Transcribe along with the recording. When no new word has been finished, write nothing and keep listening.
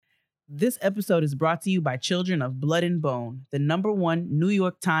This episode is brought to you by Children of Blood and Bone, the #1 New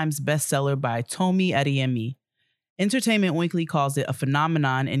York Times bestseller by Tomi Adeyemi. Entertainment Weekly calls it a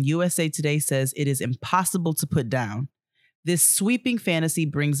phenomenon, and USA Today says it is impossible to put down. This sweeping fantasy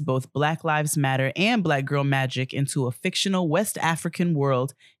brings both Black Lives Matter and Black Girl Magic into a fictional West African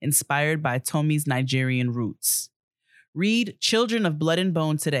world inspired by Tomi's Nigerian roots. Read Children of Blood and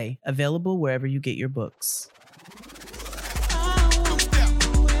Bone today, available wherever you get your books.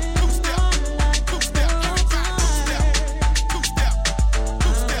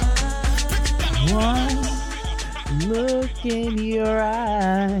 One look in your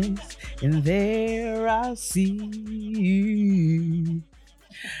eyes, and there I see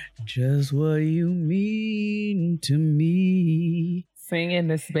just what you mean to me. Sing in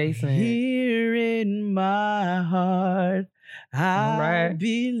this basement. Here in my heart, I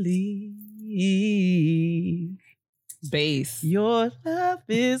believe Bass. your love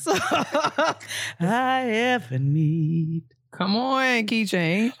is all I ever need. Come on,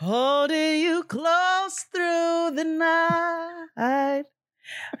 Keychain. Holding you close through the night,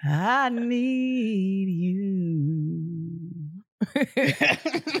 I need you.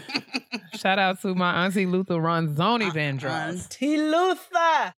 Shout out to my Auntie Luther Ronzoni Vandross. Auntie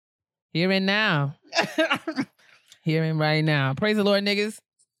Luther. Here and now. Here and right now. Praise the Lord, niggas.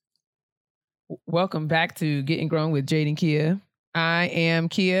 Welcome back to Getting Grown with Jade and Kia. I am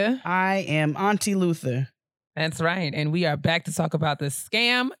Kia. I am Auntie Luther. That's right. And we are back to talk about the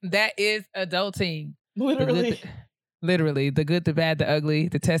scam that is adulting. Literally, the good, the bad, the ugly,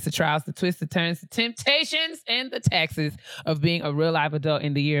 the tests, the trials, the twists, the turns, the temptations, and the taxes of being a real live adult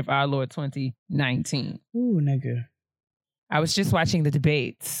in the year of our Lord 2019. Ooh, nigga. I was just watching the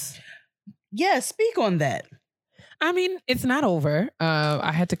debates. Yeah, speak on that. I mean, it's not over.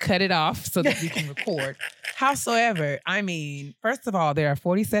 I had to cut it off so that we can record. Howsoever, I mean, first of all, there are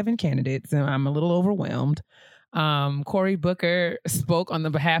 47 candidates, and I'm a little overwhelmed. Cory Booker spoke on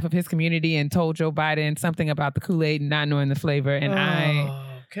the behalf of his community and told Joe Biden something about the Kool-Aid and not knowing the flavor. And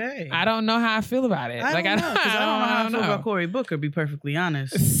I don't know how I feel about it. I don't know how I feel about Cory Booker, be perfectly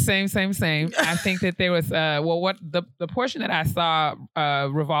honest. Same. I think that there was, the portion that I saw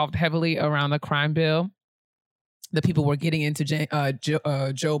revolved heavily around the crime bill. The people were getting into Joe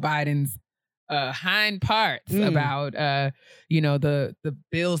Biden's hind parts about, the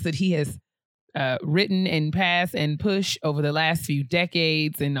bills that he has written and passed and pushed over the last few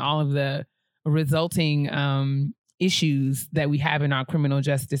decades and all of the resulting issues that we have in our criminal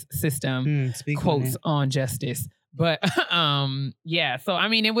justice system. Quotes on justice. But yeah, so I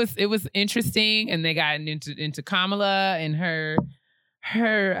mean, it was interesting, and they got into Kamala and her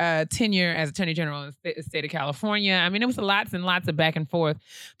tenure as Attorney General in the state of California. I mean, it was lots and lots of back and forth.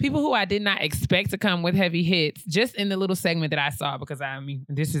 People who I did not expect to come with heavy hits, just in the little segment that I saw, because I mean,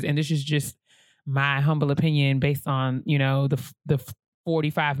 this is just my humble opinion based on, the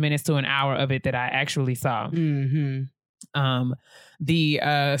 45 minutes to an hour of it that I actually saw. Mm-hmm.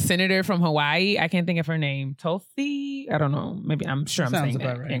 The senator from Hawaii, I can't think of her name, Tulsi. I don't know. Maybe I'm sure I'm saying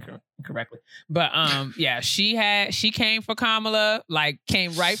that incorrectly. But yeah, she came for Kamala,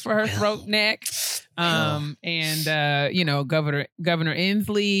 came right for her throat neck. And Governor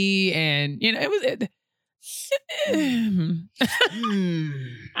Inslee, and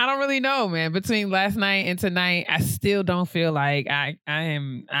I don't really know, man. Between last night and tonight, I still don't feel like I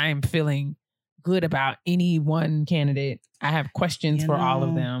am feeling good about any one candidate. I have questions for all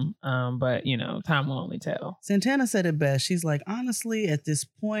of them. But time will only tell. Santana said it best. She's like, honestly, at this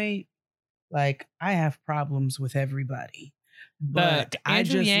point, I have problems with everybody. But I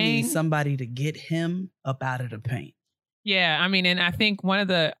just need somebody to get him up out of the paint. Yeah, I mean, and I think one of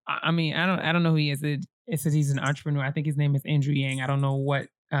the, I don't know who he is. It says he's an entrepreneur. I think his name is Andrew Yang. I don't know what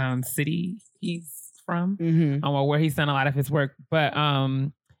city he's from or where he's done a lot of his work. But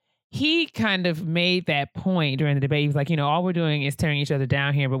he kind of made that point during the debate. He was like, all we're doing is tearing each other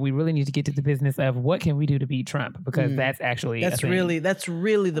down here, but we really need to get to the business of what can we do to beat Trump, because that's actually that's really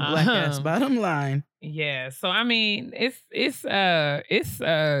the black ass bottom line. Yeah. So I mean, it's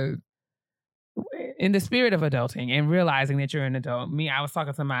in the spirit of adulting and realizing that you're an adult. I was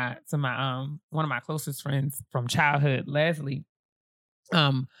talking to my one of my closest friends from childhood, Leslie,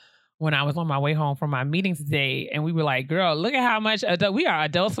 when I was on my way home from my meeting today, and we were like, girl, look at how much we are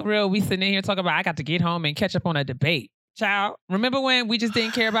adults for real. We sitting in here talking about, I got to get home and catch up on a debate. Child, remember when we just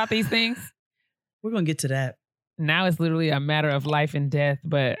didn't care about these things? We're going to get to that. Now it's literally a matter of life and death.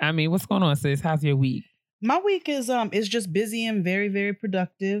 But I mean, what's going on, sis? How's your week? My week is just busy and very, very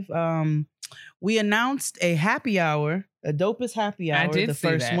productive. We announced a happy hour, a dopest happy hour, the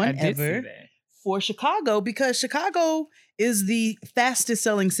first one ever. for Chicago because Chicago is the fastest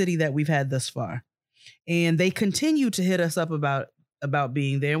selling city that we've had thus far. And they continue to hit us up about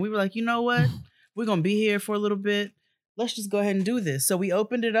being there. And we were like, you know what? We're going to be here for a little bit. Let's just go ahead and do this. So we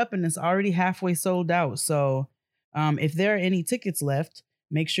opened it up and it's already halfway sold out. So if there are any tickets left,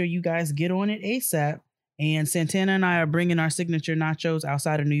 make sure you guys get on it ASAP. And Santana and I are bringing our signature nachos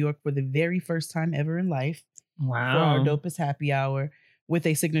outside of New York for the very first time ever in life. Wow. For our Dopest Happy Hour with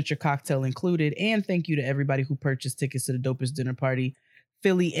a signature cocktail included. And thank you to everybody who purchased tickets to the Dopest Dinner Party.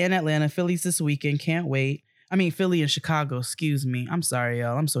 Philly and Atlanta. Philly's this weekend. Can't wait. I mean, Philly and Chicago. Excuse me. I'm sorry,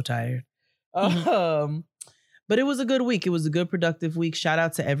 y'all. I'm so tired. But it was a good week. It was a good, productive week. Shout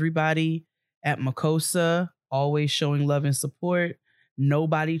out to everybody at Makosa, always showing love and support.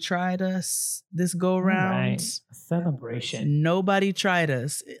 Nobody tried us this go round. Right. Celebration. Nobody tried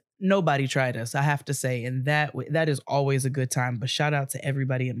us. Nobody tried us, I have to say. And that is always a good time. But shout out to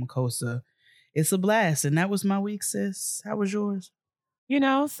everybody at Makosa. It's a blast. And that was my week, sis. How was yours? You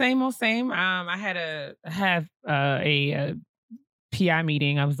know, same old same. I have a PI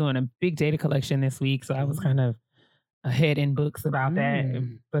meeting. I was doing a big data collection this week. So I was kind of ahead in books about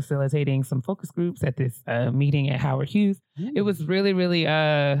that, facilitating some focus groups at this meeting at Howard Hughes. It was really, really,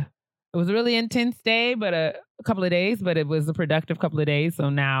 it was a really intense day, but a couple of days, but it was a productive couple of days. So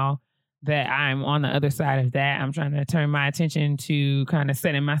now that I'm on the other side of that, I'm trying to turn my attention to kind of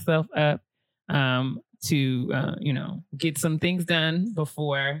setting myself up to, get some things done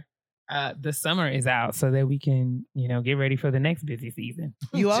before the summer is out so that we can, get ready for the next busy season.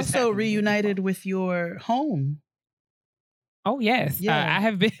 You also reunited with your home. Oh yes, yeah. I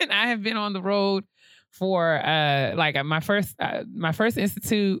have been on the road for my first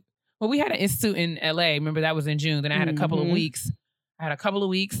institute. Well, we had an institute in LA. Remember that was in June. Then I had a couple of weeks.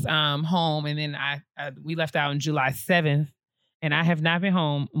 Home, and then we left out on July 7th, and I have not been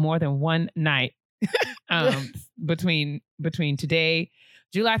home more than one night between today,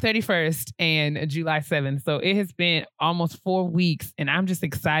 July 31st, and July 7th. So it has been almost 4 weeks, and I'm just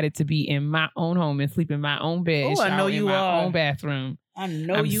excited to be in my own home and sleep in my own bed. Oh, I know you in my are. own bathroom. I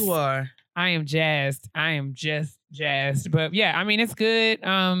know you are. I am jazzed. I am just jazzed. But yeah, I mean, it's good.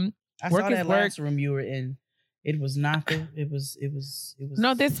 I saw that last room you were in. It was not the. It was.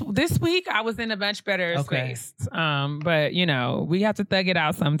 No, this week I was in a much better space. But we have to thug it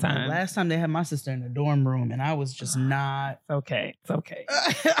out sometime. Last time they had my sister in the dorm room, and I was just not. It's okay.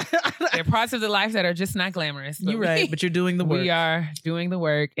 There are parts of the life that are just not glamorous. You're right, but you're doing the work. We are doing the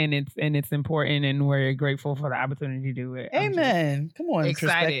work, and it's important, and we're grateful for the opportunity to do it. Amen. Come on,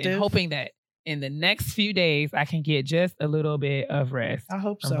 excited, hoping that in the next few days I can get just a little bit of rest. I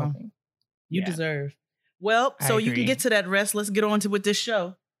hope so. You deserve. Well, so you can get to that rest. Let's get on to with this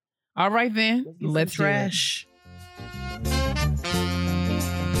show. All right, then. Let's trash.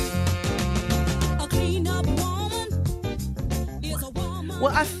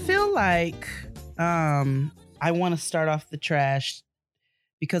 Well, I feel like I want to start off the trash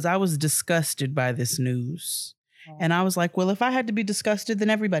because I was disgusted by this news. And I was like, well, if I had to be disgusted,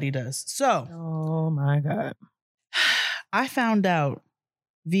 then everybody does. So. Oh, my God. I found out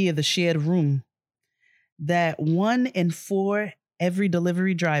via the shared room that 1 in 4 every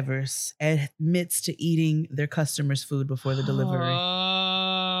delivery drivers admits to eating their customers' food before the delivery.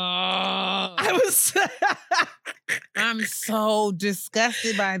 I'm so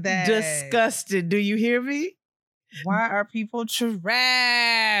disgusted by that. Disgusted. Do you hear me? Why are people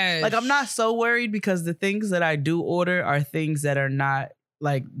trash? Like, I'm not so worried because the things that I do order are things that are not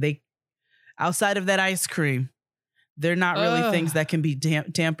like outside of that ice cream. They're not really things that can be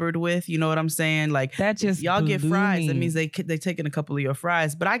tampered with. You know what I'm saying? Like that just y'all get fries. That means they taking a couple of your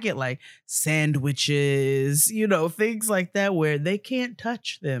fries. But I get like sandwiches, things like that where they can't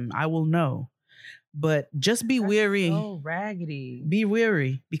touch them. I will know. But just be wary. So raggedy. Be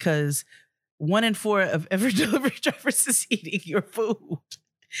wary because 1 in 4 of every delivery driver is eating your food.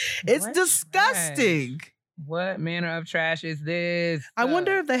 It's disgusting. Trash? What manner of trash is this? I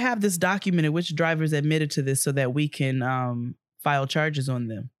wonder if they have this documented, which drivers admitted to this so that we can file charges on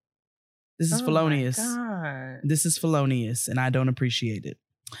them. This is felonious. This is felonious, and I don't appreciate it.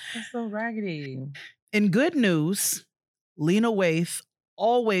 That's so raggedy. In good news, Lena Waithe,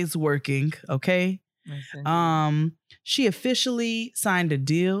 always working, okay? She officially signed a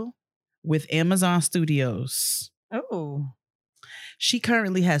deal with Amazon Studios. Oh. She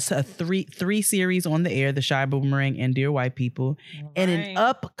currently has three series on the air, The Shy Boomerang and Dear White People, and an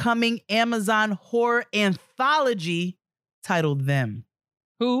upcoming Amazon horror anthology titled Them.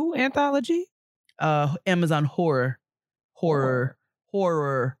 Who anthology? Amazon horror.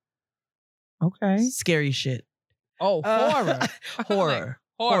 Okay. Scary shit. Oh, horror. Horror.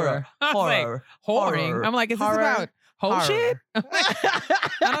 horror. I was like, Horror. whoring. Horror. I'm like, is this Horror. about whole Horror. shit? I'm like,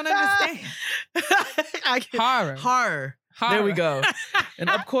 I don't understand. Horror. There we go. An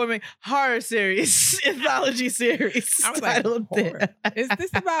upcoming horror series, anthology series. I was like, titled horror. Is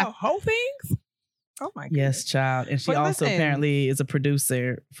this about whole things? Oh my goodness. Yes, child. And she But also listen. apparently is a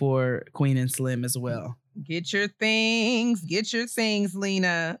producer for Queen and Slim as well. Get your things,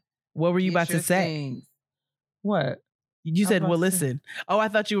 Lena. What were you Get about to your say? things. What? You I said, was well, about to say- listen. Oh, I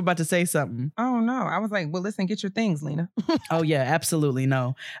thought you were about to say something. Oh no. I was like, well, listen, get your things, Lena. Oh, yeah, absolutely.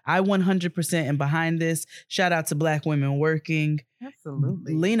 No, I 100% am behind this. Shout out to Black women working.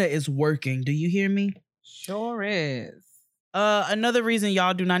 Absolutely. Lena is working. Do you hear me? Sure is. Another reason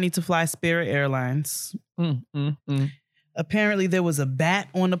y'all do not need to fly Spirit Airlines. Apparently, there was a bat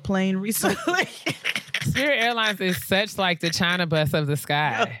on the plane recently. Spirit Airlines is such like the China bus of the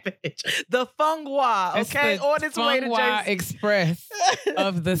sky. The Funghua, It's okay, the on its way to Funghua Jersey. Express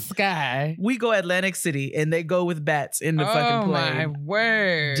of the sky. We go Atlantic City, and they go with bats in the fucking plane. Oh my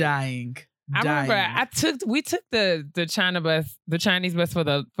word! Dying. I remember we took the China bus, the Chinese bus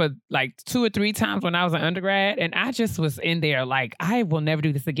for like 2 or 3 times when I was an undergrad, and I just was in there like, I will never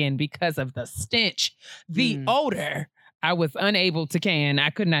do this again because of the stench, the odor. I was unable to can.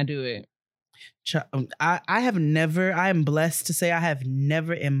 I could not do it. I am blessed to say I have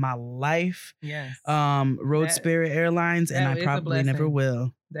never in my life Yes. rode Spirit Airlines, and that I is a probably never blessing.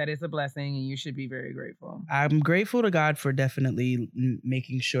 will. That is a blessing, and you should be very grateful. I'm grateful to God for definitely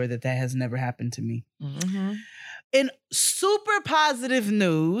making sure that has never happened to me. Mm-hmm. In super positive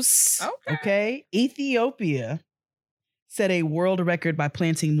news, okay, Ethiopia set a world record by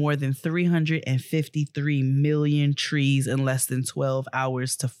planting more than 353 million trees in less than 12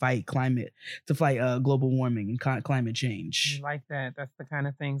 hours to fight global warming and climate change. We like that. That's the kind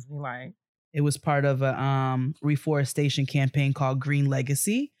of things we like. It was part of a reforestation campaign called Green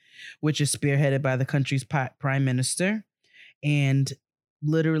Legacy, which is spearheaded by the country's prime minister. And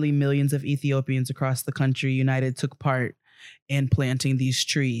literally millions of Ethiopians across the country united took part in planting these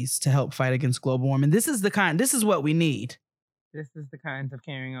trees to help fight against global warming. This is what we need. This is the kind of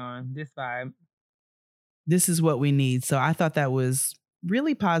carrying on, this vibe. This is what we need. So I thought that was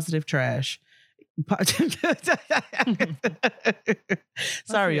really positive trash.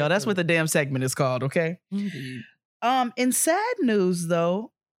 Sorry, y'all. That's what the damn segment is called, okay? Indeed. In sad news,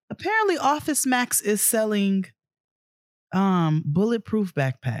 though, apparently Office Max is selling bulletproof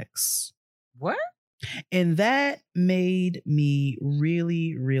backpacks. What? And that made me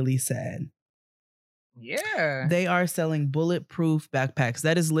really, really sad. Yeah. They are selling bulletproof backpacks.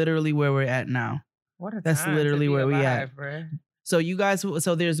 That is literally where we're at now. What a That's time literally to be where we alive, at. bruh. So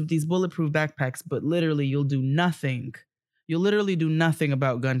there's these bulletproof backpacks, but literally you'll do nothing. You'll literally do nothing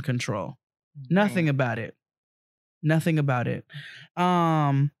about gun control. Nothing about it. Nothing about it.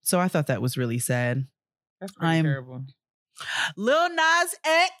 So I thought that was really sad. That's pretty terrible. Lil Nas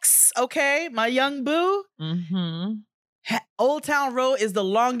X, okay, my young boo. Mm-hmm. Old Town Road is the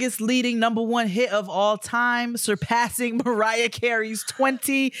longest leading #1 hit of all time, surpassing Mariah Carey's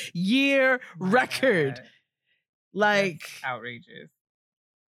 20-year record. God. Like, that's outrageous.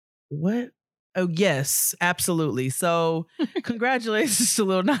 What? Oh, yes, absolutely. So congratulations to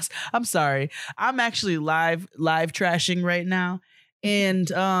Lil Nas. I'm sorry. I'm actually live trashing right now. And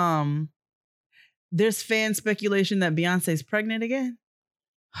there's fan speculation that Beyonce's pregnant again.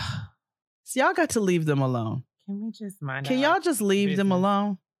 So y'all got to leave them alone. Can we just mind? Can y'all just leave them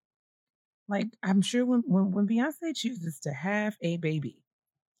alone? Like, I'm sure when Beyonce chooses to have a baby,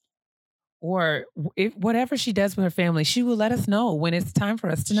 or if whatever she does with her family, she will let us know when it's time for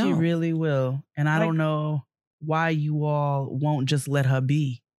us to know. She really will. And I don't know why you all won't just let her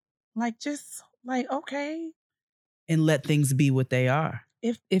be. Okay. And let things be what they are.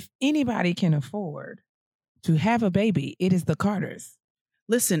 If anybody can afford to have a baby, it is the Carters.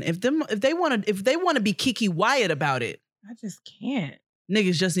 Listen, if they want to be Kiki Wyatt about it, I just can't.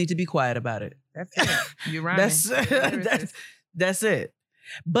 Niggas just need to be quiet about it. That's it. You're right. That's it.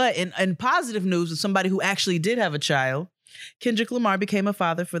 But in positive news, with somebody who actually did have a child, Kendrick Lamar became a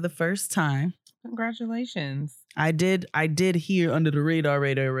father for the first time. Congratulations. I did hear under the radar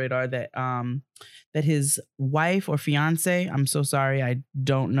that his wife or fiance, I'm so sorry, I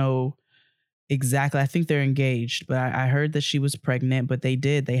don't know exactly. I think they're engaged, but I heard that she was pregnant, but they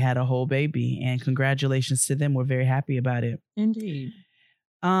had a whole baby, and congratulations to them. We're very happy about it. Indeed.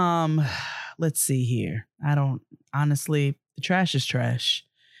 Let's see here. Honestly, the trash is trash,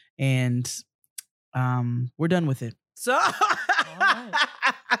 and we're done with it. So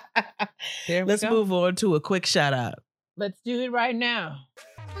let's move on to a quick shout out. Let's do it right now.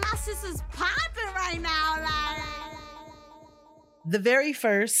 My sister's popping right now. The very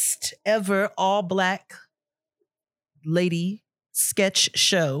first ever all black lady sketch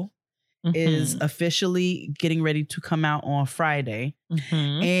show is officially getting ready to come out on Friday.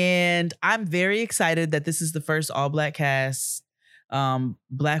 And I'm very excited that this is the first all black cast,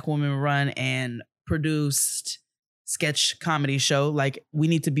 black woman run and produced sketch comedy show. Like we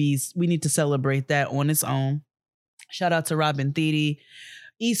need to celebrate that on its own. Shout out to Robin Thede,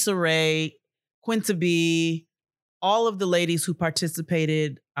 Issa Rae, Quinta B, all of the ladies who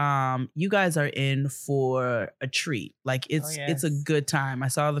participated. You guys are in for a treat. Like it's a good time. I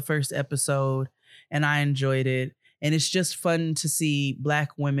saw the first episode and I enjoyed it. And it's just fun to see black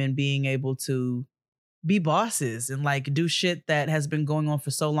women being able to be bosses and like do shit that has been going on for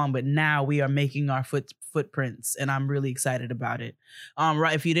so long, but now we are making our footprints, and I'm really excited about it.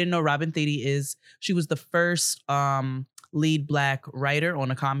 Right, if you didn't know, Robin Thede she was the first lead black writer on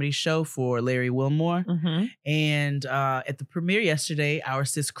a comedy show for Larry Wilmore. And at the premiere yesterday, our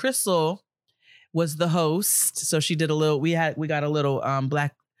sis Crystal was the host. So she did we got a little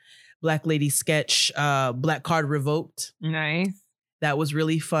black lady sketch, Black Card Revoked. Nice. That was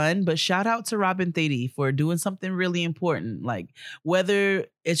really fun. But shout out to Robin Thede for doing something really important. Like whether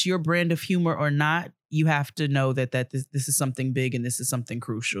it's your brand of humor or not, you have to know that this is something big and this is something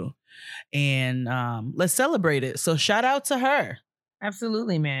crucial. And let's celebrate it. So shout out to her.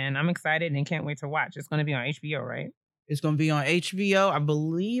 Absolutely, man. I'm excited and can't wait to watch. It's going to be on HBO, right? It's going to be on HBO, I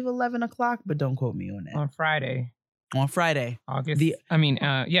believe 11 o'clock, but don't quote me on that. On Friday. August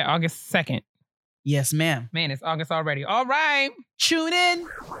 2nd. Yes, ma'am. Man, it's August already. All right. Tune in.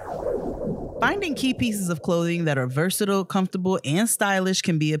 Finding key pieces of clothing that are versatile, comfortable, and stylish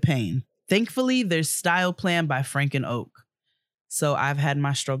can be a pain. Thankfully, there's Style Plan by Frank and Oak. So I've had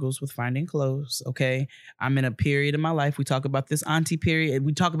my struggles with finding clothes, okay? I'm in a period in my life. We talk about this auntie period.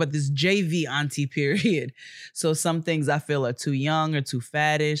 We talk about this JV auntie period. So some things I feel are too young or too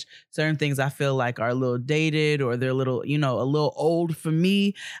faddish. Certain things I feel like are a little dated or they're a little, a little old for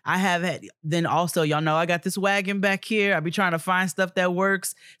me. I have had, then also, y'all know I got this wagon back here. I be trying to find stuff that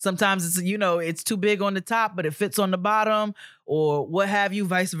works. Sometimes it's, it's too big on the top, but it fits on the bottom or what have you,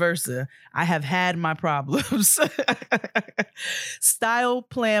 vice versa. I have had my problems. Style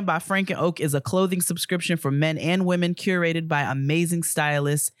Plan by Frank and Oak is a clothing subscription for men and women curated by amazing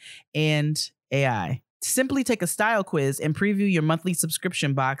stylists and AI. Simply take a style quiz and preview your monthly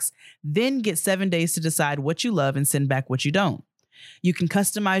subscription box, then get 7 days to decide what you love and send back what you don't. You can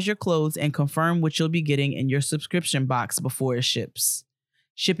customize your clothes and confirm what you'll be getting in your subscription box before it ships.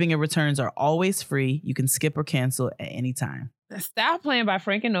 Shipping and returns are always free. You can skip or cancel at any time. The Style Plan by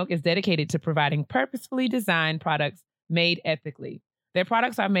Frank and Oak is dedicated to providing purposefully designed products made ethically. Their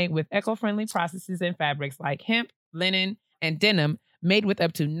products are made with eco-friendly processes and fabrics like hemp, linen, and denim, made with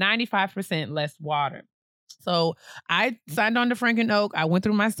up to 95% less water. So I signed on to Frank and Oak. I went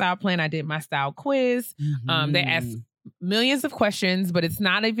through my style plan. I did my style quiz. They asked millions of questions, but it's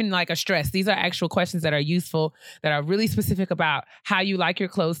not even like a stress. These are actual questions that are useful, that are really specific about how you like your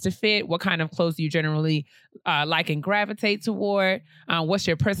clothes to fit, what kind of clothes you generally like and gravitate toward, what's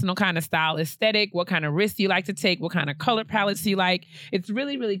your personal kind of style aesthetic, what kind of risks you like to take, what kind of color palettes you like. It's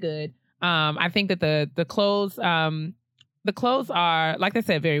really, really good. I think that the clothes are, like I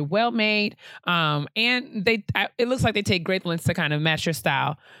said, very well made, and it looks like they take great lengths to kind of match your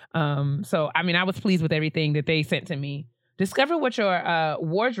style. So, I was pleased with everything that they sent to me. Discover what your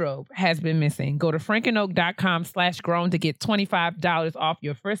wardrobe has been missing. Go to frankandoak.com/grown to get $25 off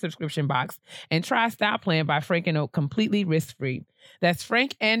your first subscription box and try Style Plan by Frank and Oak completely risk-free. That's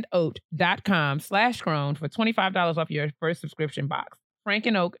frankandoak.com/grown for $25 off your first subscription box.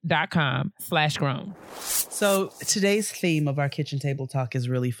 frankandoak.com/grown. So today's theme of our kitchen table talk is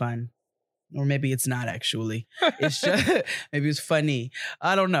really fun. Or maybe it's not actually. It's just, maybe it's funny.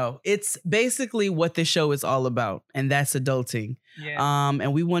 I don't know. It's basically what this show is all about, and that's adulting. Yeah.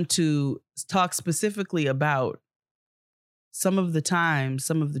 And we want to talk specifically about some of the times,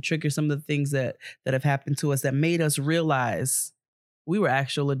 some of the triggers, some of the things that have happened to us that made us realize we were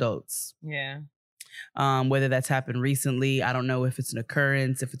actual adults. Yeah. Whether that's happened recently, I don't know if it's an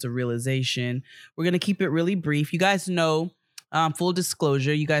occurrence, if it's a realization. We're going to keep it really brief. You guys know, full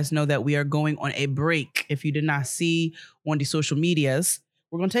disclosure, you guys know that we are going on a break. If you did not see on the social medias,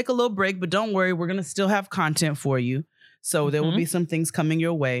 we're going to take a little break, but don't worry, we're going to still have content for you. So there will be some things coming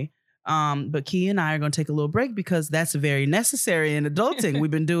your way. But Key and I are going to take a little break because that's very necessary in adulting.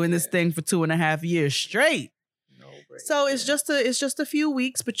 We've been doing this thing for 2.5 years straight. No break. So it's just a few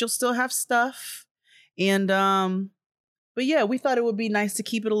weeks, but you'll still have stuff. And, but yeah, we thought it would be nice to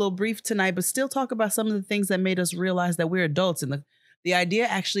keep it a little brief tonight, but still talk about some of the things that made us realize that we're adults. And the idea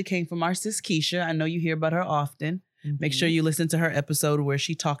actually came from our sis Keisha. I know you hear about her often. Make sure you listen to her episode where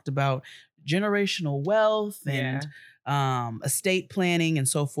she talked about generational wealth and estate planning and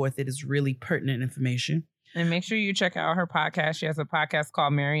so forth. It is really pertinent information. And make sure you check out her podcast. She has a podcast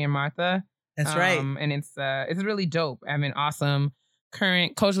called Mary and Martha. That's right. And it's really dope. I mean, awesome,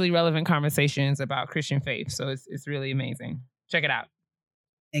 current, culturally relevant conversations about Christian faith. So it's really amazing. Check it out.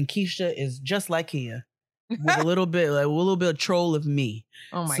 And Keisha is just like Kia, with a little bit of troll of me.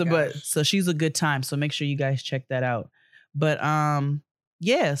 Oh my gosh. So she's a good time. So make sure you guys check that out. But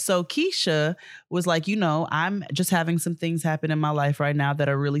yeah, so Keisha was like, I'm just having some things happen in my life right now that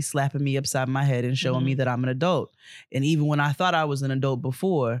are really slapping me upside my head and showing me that I'm an adult. And even when I thought I was an adult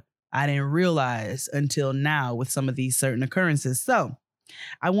before, I didn't realize until now with some of these certain occurrences. So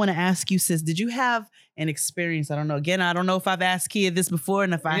I want to ask you, sis, did you have an experience? I don't know. Again, I don't know if I've asked Kia this before.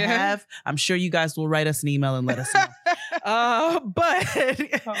 And if I have, I'm sure you guys will write us an email and let us know. But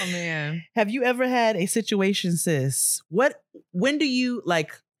oh man, have you ever had a situation, sis? What do you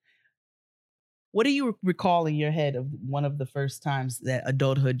recall in your head of one of the first times that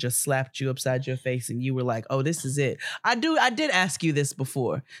adulthood just slapped you upside your face and you were like, oh, this is it? I did ask you this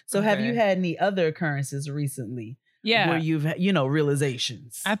before. So have you had any other occurrences recently? Yeah. Where you've,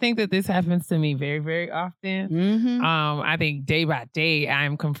 realizations? I think that this happens to me very, very often. Mm-hmm. I think day by day,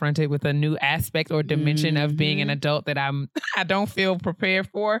 I'm confronted with a new aspect or dimension of being an adult that I don't feel prepared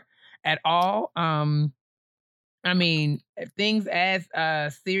for at all. I mean, things as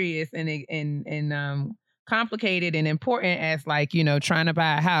serious and complicated and important as trying to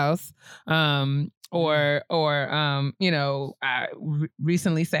buy a house. I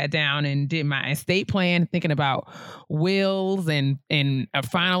recently sat down and did my estate plan, thinking about wills and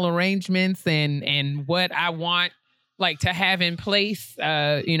final arrangements and what I want to have in place,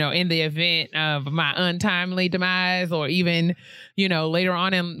 in the event of my untimely demise or even, later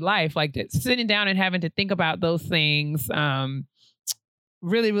on in life, sitting down and having to think about those things,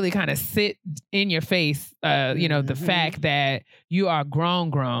 really, really kind of sit in your face, the fact that you are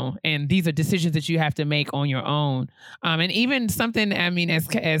grown, and these are decisions that you have to make on your own. And even something, I mean,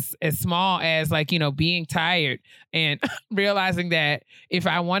 as small as being tired and realizing that if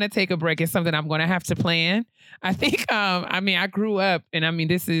I want to take a break, it's something I'm going to have to plan. I think, I grew up, and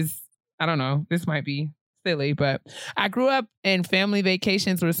this is, I don't know, this might be silly, but I grew up and family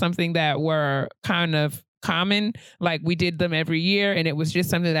vacations were something that were kind of common. We did them every year, and it was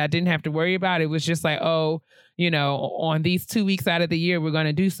just something that I didn't have to worry about. It was just on these 2 weeks out of the year, we're going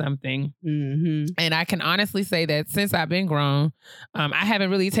to do something. Mm-hmm. And I can honestly say that since I've been grown, I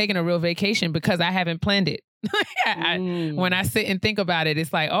haven't really taken a real vacation because I haven't planned it. When I sit and think about it,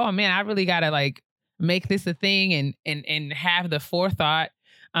 it's like, oh man, I really got to make this a thing and have the forethought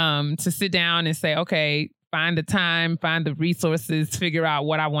to sit down and say, okay, find the time, find the resources, figure out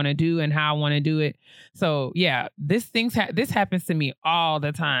what I want to do and how I want to do it. So yeah, this happens to me all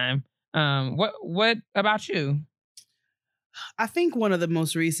the time. What about you? I think one of the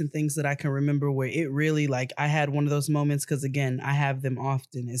most recent things that I can remember where it really I had one of those moments, because again, I have them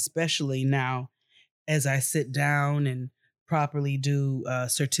often, especially now as I sit down and properly do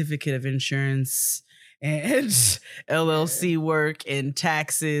certificate of insurance and LLC work and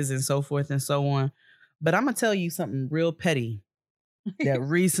taxes and so forth and so on. But I'm going to tell you something real petty that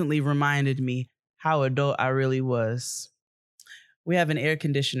recently reminded me how adult I really was. We have an air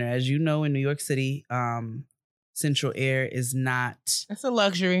conditioner. As you know, in New York City, central air is not... It's a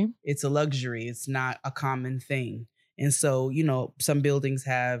luxury. It's a luxury. It's not a common thing. And so, some buildings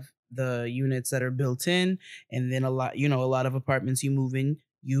have the units that are built in, and then a lot of apartments you move in,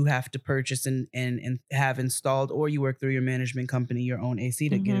 you have to purchase and have installed, or you work through your management company, your own AC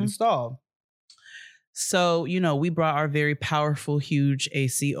to get installed. So, we brought our very powerful, huge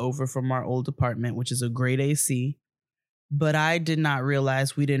AC over from our old apartment, which is a great AC. But I did not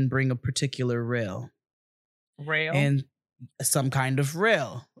realize we didn't bring a particular rail. And some kind of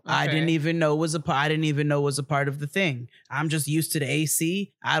rail. Okay. I didn't even know was a part of the thing. I'm just used to the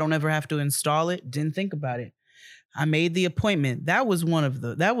AC. I don't ever have to install it. Didn't think about it. I made the appointment. That was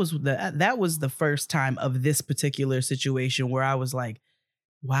the first time of this particular situation where I was like,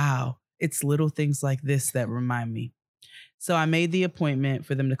 wow, it's little things like this that remind me. So I made the appointment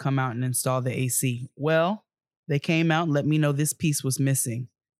for them to come out and install the AC. Well, they came out and let me know this piece was missing.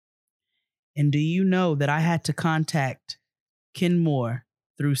 And do you know that I had to contact Kenmore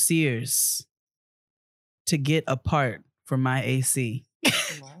through Sears to get a part for my AC?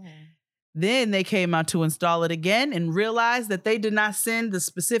 Wow. Then they came out to install it again and realized that they did not send the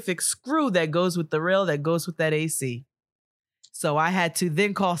specific screw that goes with the rail that goes with that AC. So I had to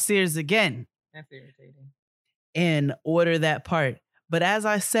then call Sears again. That's irritating. And order that part. But as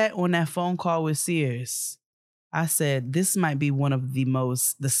I sat on that phone call with Sears, I said, this might be one of the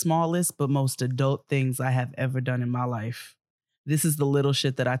smallest but most adult things I have ever done in my life. This is the little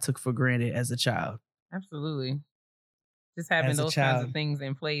shit that I took for granted as a child. Absolutely. Just having As a those kinds of child. things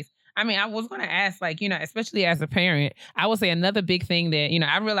in place. I mean, I was going to ask, like, especially as a parent, I would say another big thing that,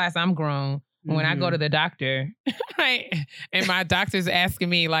 I realize I'm grown when I go to the doctor, right? And my doctor's asking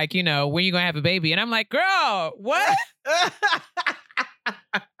me, like, when you going to have a baby? And I'm like, girl, what?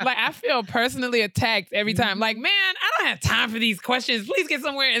 Like, I feel personally attacked every time. Like, man, I don't have time for these questions. Please get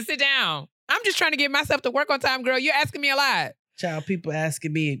somewhere and sit down. I'm just trying to get myself to work on time, girl. You're asking me a lot. Child, people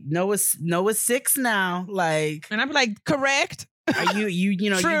asking me, Noah's 6 now. Like, and I'm like, correct. Are you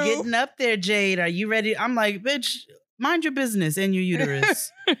getting up there, Jade? Are you ready? I'm like, bitch, mind your business in your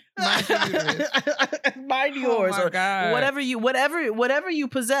uterus. Mind your uterus. Mind yours. Oh my God. Whatever you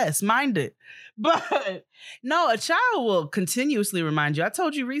possess, mind it. But no, a child will continuously remind you. I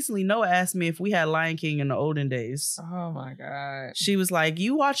told you recently, Noah asked me if we had Lion King in the olden days. Oh my God. She was like,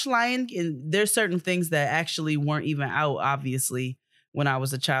 you watch Lion King? There's certain things that actually weren't even out, obviously, when I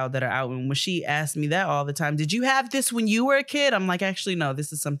was a child that are out. And when she asked me that all the time, did you have this when you were a kid? I'm like, actually, no,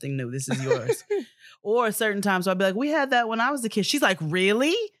 this is something new. This is yours. Or certain times I'll be like, we had that when I was a kid. She's like,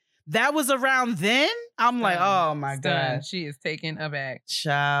 really? That was around then? I'm like, oh my God. She is taken aback.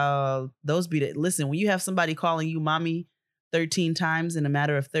 Child, listen, when you have somebody calling you mommy 13 times in a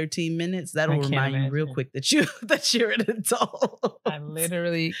matter of 13 minutes, that'll remind you real quick that you're an adult. I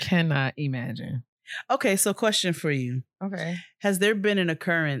literally cannot imagine. Okay, so question for you. Okay. Has there been an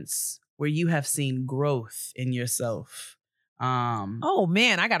occurrence where you have seen growth in yourself? Oh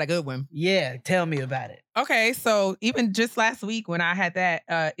man, I got a good one. Yeah, tell me about it. Okay, so even just last week when I had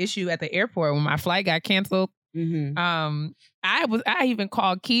that issue at the airport when my flight got canceled, I even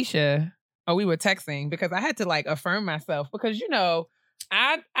called Keisha. Oh, we were texting because I had to like affirm myself because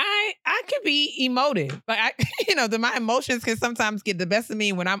I can be emotive. Like my emotions can sometimes get the best of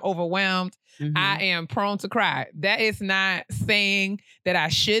me when I'm overwhelmed. I am prone to cry. That is not saying that I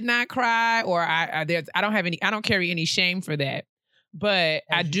should not cry or I don't carry any shame for that. But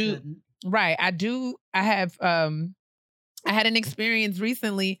I do. Right. I do. I have I had an experience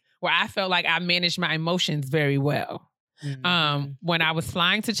recently where I felt like I managed my emotions very well. When I was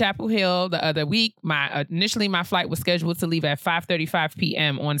flying to Chapel Hill the other week, initially my flight was scheduled to leave at 5:35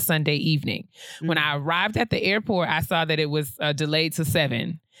 p.m. on Sunday evening. When I arrived at the airport, I saw that it was delayed to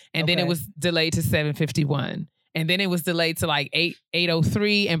 7, and then it was delayed to 7:51, and then it was delayed to like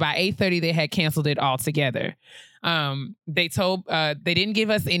 8:03, and by 8:30 they had canceled it altogether. They didn't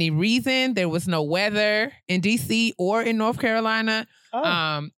give us any reason. There was no weather in DC or in North Carolina.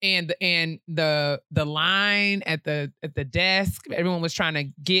 And the line at the desk, everyone was trying to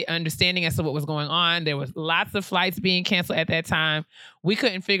get understanding as to what was going on. There was lots of flights being canceled at that time. We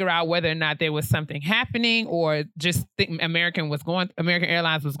couldn't figure out whether or not there was something happening or just American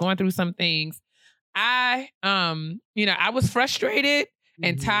Airlines was going through some things. I was frustrated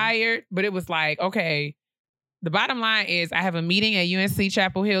and tired, but it was like, okay, the bottom line is I have a meeting at UNC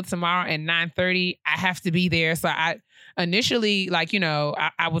Chapel Hill tomorrow at 9:30. I have to be there. So I initially,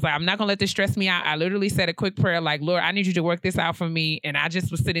 I was like, I'm not going to let this stress me out. I literally said a quick prayer like, Lord, I need you to work this out for me. And I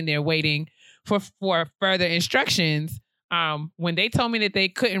just was sitting there waiting for further instructions. When they told me that they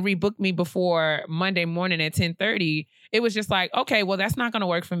couldn't rebook me before Monday morning at 10:30, it was just like, okay, well, that's not going to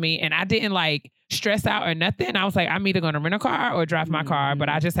work for me. And I didn't stress out or nothing. I was like, I'm either going to rent a car or drive my car, but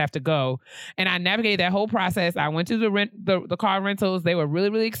I just have to go. And I navigated that whole process. I went to the car rentals. They were really,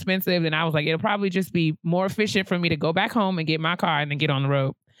 really expensive. And I was like, it'll probably just be more efficient for me to go back home and get my car and then get on the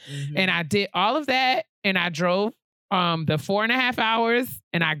road. And I did all of that. And I drove the 4.5 hours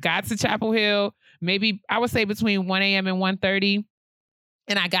and I got to Chapel Hill, maybe I would say between 1 a.m. and 1:30.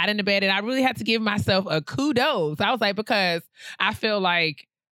 And I got into bed and I really had to give myself a kudos. I was like, because I feel like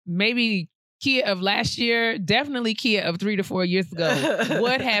maybe Kia of last year, definitely Kia of 3 to 4 years ago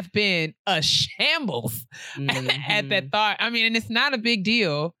would have been a shambles at that thought. I mean, and it's not a big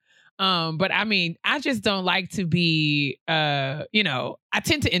deal. But I mean, I just don't like to be, I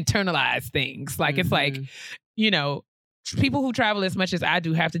tend to internalize things. Like, it's like, people who travel as much as I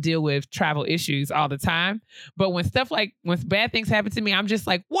do have to deal with travel issues all the time. But when bad things happen to me, I'm just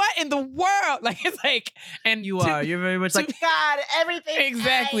like, what in the world? Like, it's like, and you're very much like, God, everything.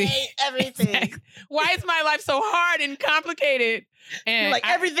 Exactly. I hate everything. Exactly. Why is my life so hard and complicated? And you're like,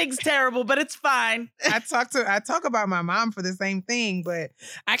 everything's terrible, but it's fine. I talk about my mom for the same thing, but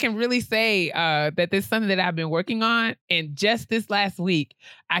I can really say that there's something that I've been working on. And just this last week,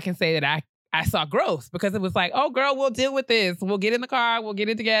 I can say that I saw growth because it was like, oh, girl, we'll deal with this. We'll get in the car. We'll get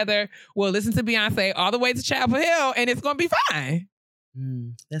it together. We'll listen to Beyonce all the way to Chapel Hill and it's going to be fine.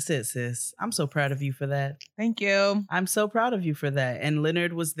 That's it, sis. I'm so proud of you for that. Thank you. I'm so proud of you for that. And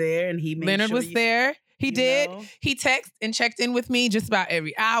Leonard was there, and he made Leonard sure was there. He did. know? He texted and checked in with me just about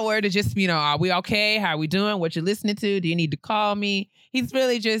every hour to just, are we okay? How are we doing? What you listening to? Do you need to call me? He's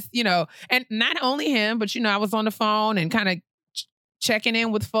really just, and not only him, but, I was on the phone and kind of checking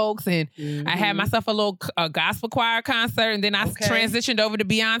in with folks, and I had myself a little gospel choir concert, and then I transitioned over to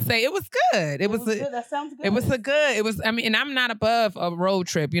Beyonce. It was good. It was good. That sounds good. It was, and I'm not above a road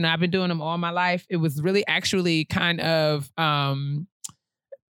trip. I've been doing them all my life. It was really actually kind of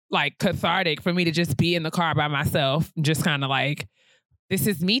like cathartic for me to just be in the car by myself, just kind of like, this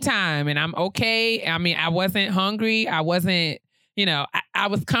is me time, and I'm okay. I mean, I wasn't hungry. I wasn't, I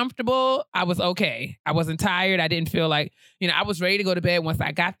was comfortable. I was okay. I wasn't tired. I didn't feel like, I was ready to go to bed once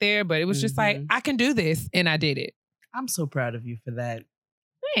I got there, but it was just like, I can do this. And I did it. I'm so proud of you for that.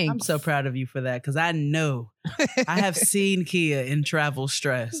 Thanks. I'm so proud of you for that, because I know I have seen Kia in travel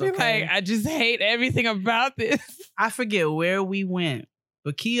stress. Okay? Like, I just hate everything about this. I forget where we went,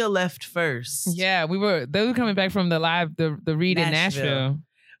 but Kia left first. Yeah, they were coming back from the read in Nashville.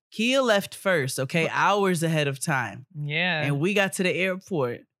 Kia left first, okay, hours ahead of time. Yeah. And we got to the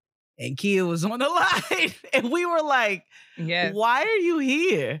airport, and Kia was on the line. And we were like, why are you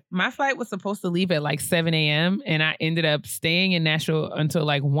here? My flight was supposed to leave at like 7 a.m. and I ended up staying in Nashville until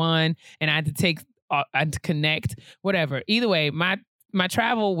like 1, and I had to connect, whatever. Either way, my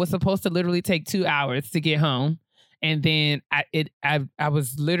travel was supposed to literally take 2 hours to get home. And then I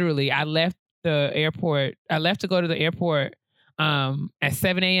left the airport. I left to go to the airport at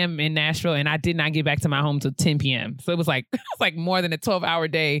 7 a.m. in Nashville, and I did not get back to my home till 10 p.m. So it was like more than a 12-hour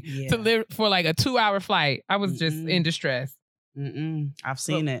day to live for like a 2-hour flight. I was just in distress. I've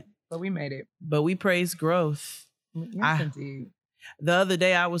seen it. But we made it. But we praise growth. Yes, indeed. The other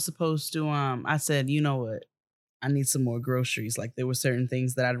day I was supposed to, I said, you know what? I need some more groceries. Like, there were certain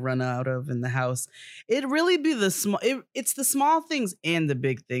things that I'd run out of in the house. It'd really be it's the small things and the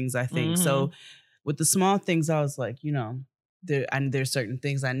big things, I think. So with the small things, I was like, there's certain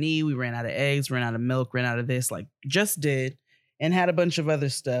things I need. We ran out of eggs, ran out of milk, ran out of this, like just did, and had a bunch of other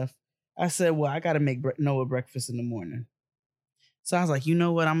stuff. I said, well, I got to make Noah breakfast in the morning. So I was like, you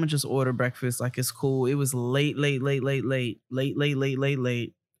know what? I'm going to just order breakfast. Like, it's cool. It was late.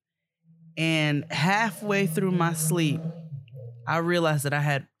 And halfway through my sleep, I realized that I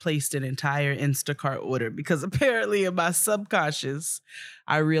had placed an entire Instacart order, because apparently in my subconscious,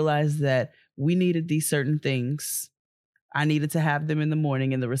 I realized that we needed these certain things. I needed to have them in the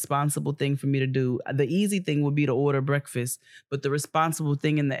morning, and the responsible thing for me to do, the easy thing would be to order breakfast, but the responsible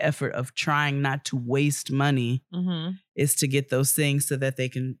thing in the effort of trying not to waste money is to get those things so that they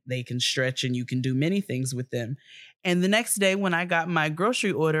can stretch and you can do many things with them. And the next day when I got my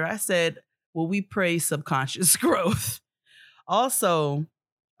grocery order, I said, well, we praise subconscious growth. Also,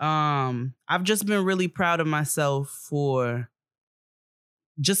 I've just been really proud of myself for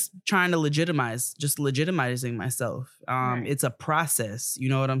just trying to legitimizing myself. Right. It's a process. You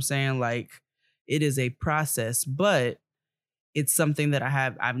know what I'm saying? Like, it is a process, but it's something that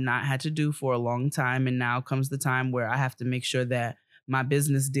I've not had to do for a long time. And now comes the time where I have to make sure that my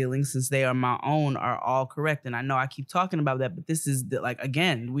business dealings, since they are my own, are all correct. And I know I keep talking about that, but this is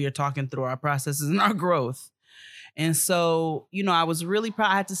again, we are talking through our processes and our growth. And so, I was really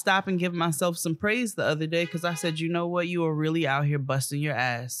proud. I had to stop and give myself some praise the other day, because I said, you know what? You are really out here busting your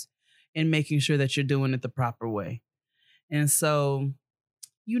ass and making sure that you're doing it the proper way. And so,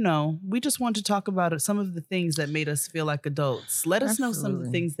 we just want to talk about some of the things that made us feel like adults. Let us know some of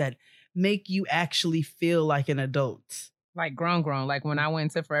the things that make you actually feel like an adult. Like grown. Like when I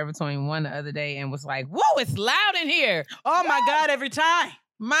went to Forever 21 the other day and was like, whoa, it's loud in here. Oh my God, every time.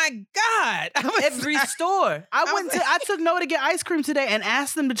 My God. Every store. I took Noah to get ice cream today and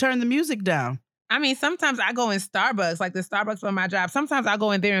asked them to turn the music down. I mean, sometimes I go in Starbucks, like the Starbucks on my job. Sometimes I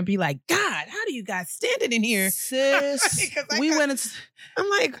go in there and be like, God, how do you guys stand it in here? Sis, I'm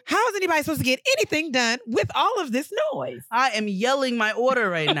like, how is anybody supposed to get anything done with all of this noise? I am yelling my order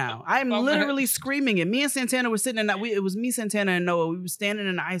right now. I am literally screaming it. Me and Santana were sitting in that. It was me, Santana, and Noah. We were standing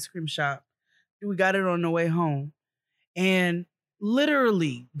in the ice cream shop. We got it on the way home. And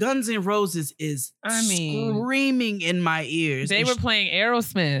literally, Guns N' Roses is screaming in my ears. They were playing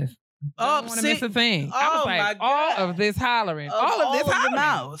Aerosmith. Don't want to miss a thing. I was like, my God. All of this hollering. All of this hollering. The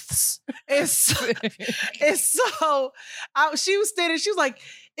mouths. It's so, she was standing, she was like,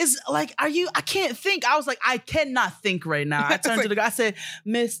 it's like, I can't think. I was like, I cannot think right now. I turned to the guy, I said,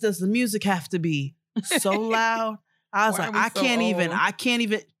 Miss, does the music have to be so loud? I was like, I can't even.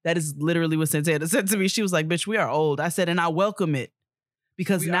 That is literally what Santana said to me. She was like, bitch, we are old. I said, and I welcome it.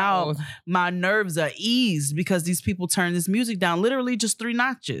 because now my nerves are eased because these people turn this music down literally just 3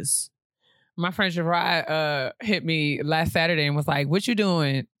 notches. My friend Gerard hit me last Saturday and was like, "What you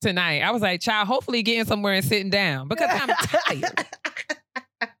doing tonight?" I was like, "Child, hopefully getting somewhere and sitting down because I'm tired."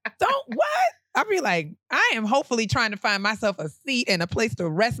 What? I'll be like, I am hopefully trying to find myself a seat and a place to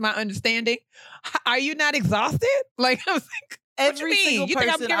rest my understanding. Are you not exhausted? Like, I was like, every single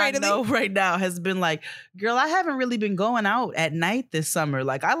person I know right now has been like, girl, I haven't really been going out at night this summer.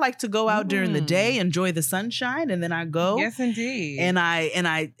 Like, I like to go out during the day, enjoy the sunshine, and then I go. Yes, indeed. And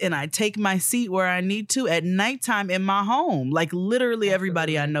I take my seat where I need to at nighttime in my home. Like, literally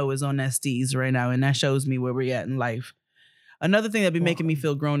everybody I know is on SDs right now, and that shows me where we're at in life. Another thing that be making me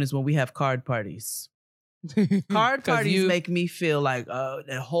feel grown is when we have card parties. Card parties make me feel like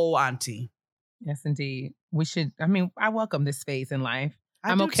a whole auntie. Yes, indeed. We should. I mean, I welcome this phase in life.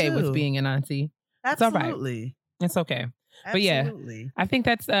 I'm okay with being an auntie. Absolutely, it's okay. Absolutely.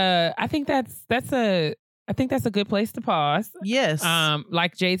 But yeah, I think that's a good place to pause. Yes.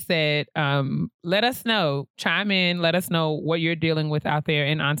 Like Jade said, let us know. Chime in. Let us know what you're dealing with out there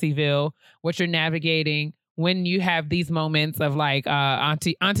in Auntieville. What you're navigating when you have these moments of like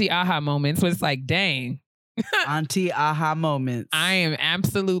auntie aha moments. Where it's like, dang. Auntie aha moments. I am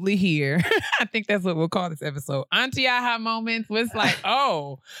absolutely here. I think that's what we'll call this episode. Auntie aha moments was like,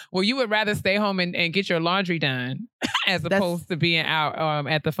 oh, well, you would rather stay home and get your laundry done as opposed to being out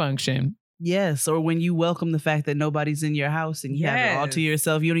at the function. Yes, or when you welcome the fact that nobody's in your house and you have it all to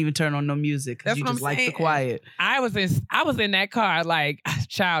yourself, you don't even turn on no music because you just like the quiet. I was in that car like,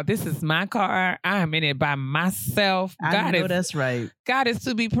 child, this is my car. I am in it by myself. I know that's right. God is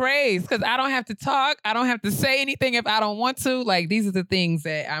to be praised because I don't have to talk. I don't have to say anything if I don't want to. Like, these are the things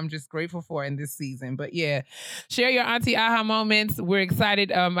that I'm just grateful for in this season. But yeah, share your auntie aha moments. We're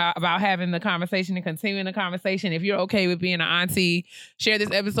excited about having the conversation and continuing the conversation. If you're okay with being an auntie, share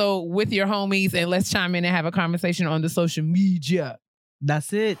this episode with your homies and let's chime in and have a conversation on the social media.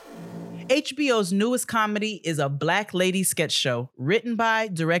 That's it. HBO's newest comedy is a Black Lady sketch show written by,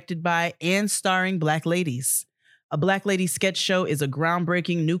 directed by, and starring Black ladies. A Black Lady sketch show is a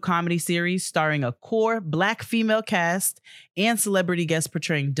groundbreaking new comedy series starring a core Black female cast and celebrity guests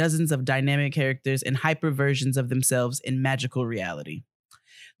portraying dozens of dynamic characters and hyper versions of themselves in magical reality.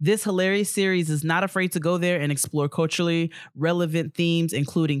 This hilarious series is not afraid to go there and explore culturally relevant themes,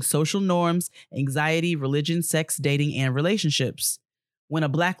 including social norms, anxiety, religion, sex, dating, and relationships. When a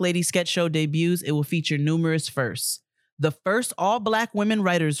Black Lady sketch show debuts, it will feature numerous firsts. The first all-Black women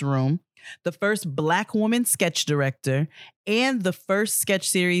writers' room, the first Black woman sketch director, and the first sketch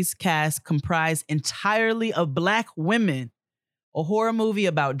series cast comprised entirely of Black women. A horror movie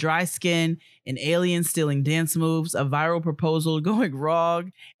about dry skin, an alien stealing dance moves, a viral proposal going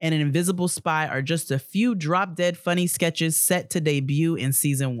wrong, and an invisible spy are just a few drop-dead funny sketches set to debut in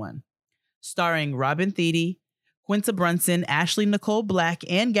season 1. Starring Robin Thede, Quinta Brunson, Ashley Nicole Black,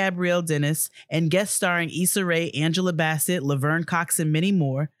 and Gabrielle Dennis, and guest starring Issa Rae, Angela Bassett, Laverne Cox, and many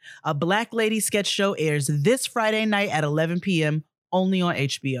more, a Black Lady sketch show airs this Friday night at 11 p.m. only on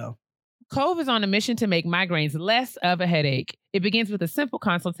HBO. Cove is on a mission to make migraines less of a headache. It begins with a simple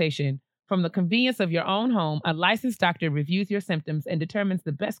consultation. From the convenience of your own home, a licensed doctor reviews your symptoms and determines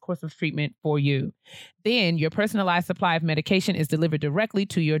the best course of treatment for you. Then, your personalized supply of medication is delivered directly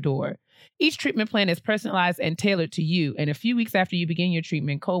to your door. Each treatment plan is personalized and tailored to you, and a few weeks after you begin your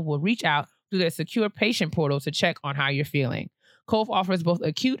treatment, Cove will reach out through their secure patient portal to check on how you're feeling. Cove offers both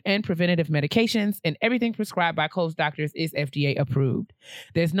acute and preventative medications, and everything prescribed by Cove's doctors is FDA approved.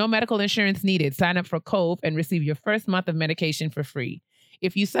 There's no medical insurance needed. Sign up for Cove and receive your first month of medication for free.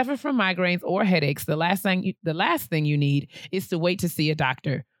 If you suffer from migraines or headaches, the last thing you need is to wait to see a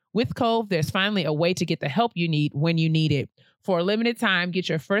doctor. With Cove, there's finally a way to get the help you need when you need it. For a limited time, get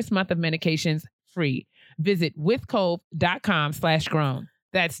your first month of medications free. Visit withcove.com/grown.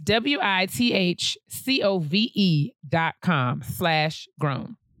 That's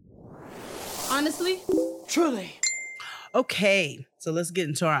withcove.com/grown. Honestly? Truly. Okay, so let's get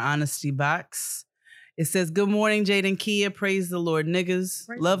into our honesty box. It says, good morning, Jade and Kia. Praise the Lord, niggas.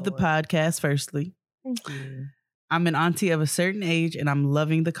 Love the podcast, firstly. Thank you. I'm an auntie of a certain age, and I'm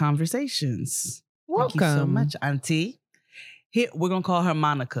loving the conversations. Welcome. Thank you so much, auntie. Here, we're going to call her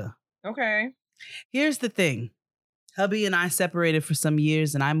Monica. Okay. Here's the thing. Hubby and I separated for some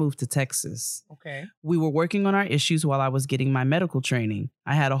years, and I moved to Texas. Okay. We were working on our issues while I was getting my medical training.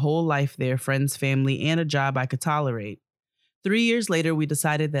 I had a whole life there, friends, family, and a job I could tolerate. 3 years later, we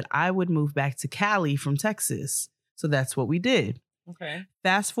decided that I would move back to Cali from Texas. So that's what we did. Okay.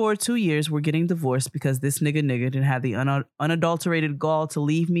 Fast forward 2 years, we're getting divorced because this nigga didn't have the unadulterated gall to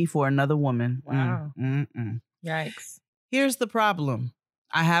leave me for another woman. Wow. Yikes. Here's the problem.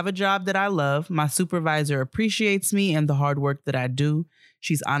 I have a job that I love. My supervisor appreciates me and the hard work that I do.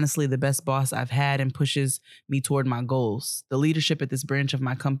 She's honestly the best boss I've had and pushes me toward my goals. The leadership at this branch of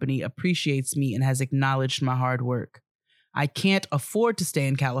my company appreciates me and has acknowledged my hard work. I can't afford to stay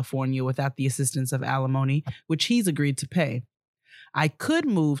in California without the assistance of alimony, which he's agreed to pay. I could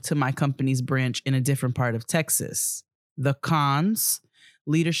move to my company's branch in a different part of Texas. The cons: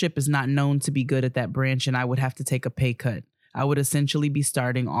 leadership is not known to be good at that branch, and I would have to take a pay cut. I would essentially be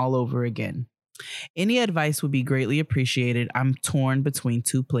starting all over again. Any advice would be greatly appreciated. I'm torn between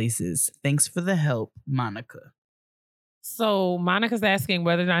two places. Thanks for the help, Monica. So Monica's asking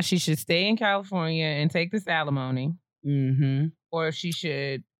whether or not she should stay in California and take this alimony, or if she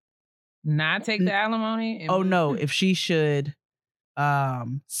should not take the alimony. Oh no, if she should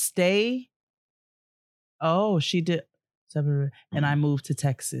stay. Oh, she did. And I moved to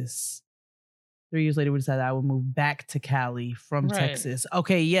Texas. 3 years later, we decided I would move back to Cali from Texas.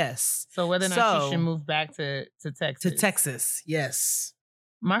 Okay, yes. So whether or not she should move back to Texas. To Texas, yes.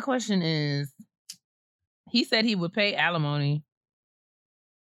 My question is, he said he would pay alimony.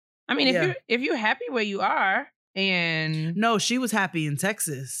 I mean, if you're happy where you are, and no, she was happy in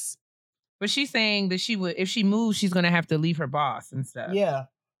Texas, but she's saying that she would, if she moves, she's gonna have to leave her boss and stuff. Yeah.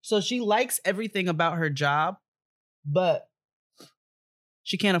 So she likes everything about her job, but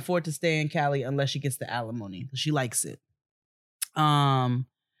she can't afford to stay in Cali unless she gets the alimony. She likes it.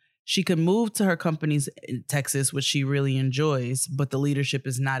 She could move to her companies in Texas, which she really enjoys, but the leadership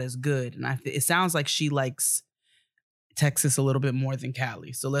is not as good. And it sounds like she likes Texas a little bit more than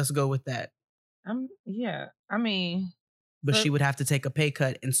Cali. So let's go with that. But she would have to take a pay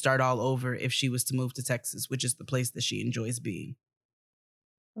cut and start all over if she was to move to Texas, which is the place that she enjoys being.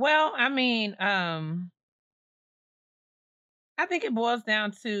 Well, I mean, I think it boils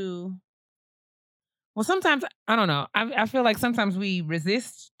down to, well, sometimes, I don't know. I feel like sometimes we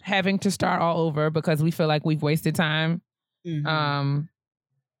resist having to start all over because we feel like we've wasted time.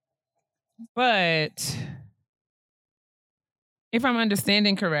 But if I'm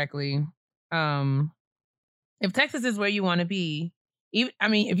understanding correctly, if Texas is where you want to be,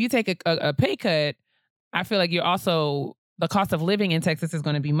 if you take a pay cut, I feel like you're also, the cost of living in Texas is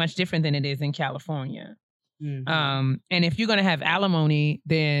going to be much different than it is in California. And if you're going to have alimony,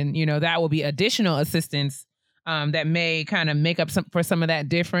 then, that will be additional assistance that may kind of make up for some of that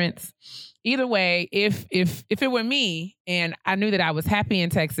difference. Either way, if it were me and I knew that I was happy in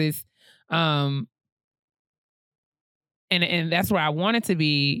Texas, and that's where I wanted to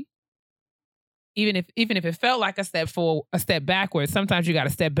be, even if it felt like a step backwards, sometimes you got to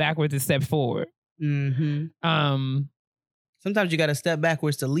step backwards and step forward. Sometimes you got to step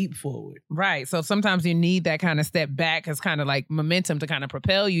backwards to leap forward. Right. So sometimes you need that kind of step back as kind of like momentum to kind of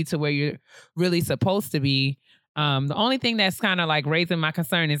propel you to where you're really supposed to be. The only thing that's kind of like raising my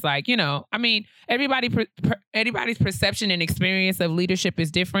concern is like, everybody's perception and experience of leadership is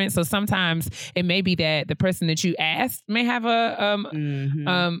different. So sometimes it may be that the person that you asked may have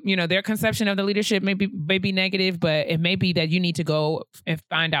their conception of the leadership may be negative, but it may be that you need to go and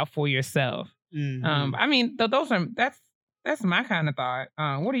find out for yourself. That's my kind of thought.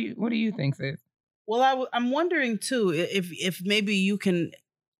 What do you think, sis? Well, I'm wondering too if maybe you can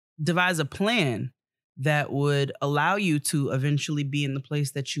devise a plan that would allow you to eventually be in the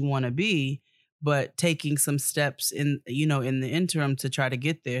place that you want to be, but taking some steps in the interim to try to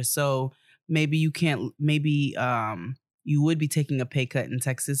get there. So maybe you can't. Maybe you would be taking a pay cut in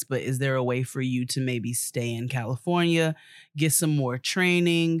Texas, but is there a way for you to maybe stay in California, get some more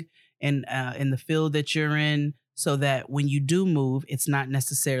training in the field that you're in, so that when you do move, it's not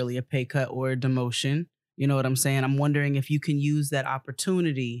necessarily a pay cut or a demotion. You know what I'm saying? I'm wondering if you can use that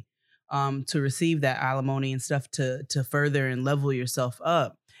opportunity to receive that alimony and stuff to further and level yourself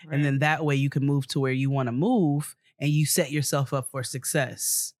up. Right. And then that way you can move to where you want to move and you set yourself up for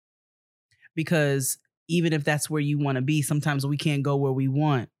success. Because even if that's where you want to be, sometimes we can't go where we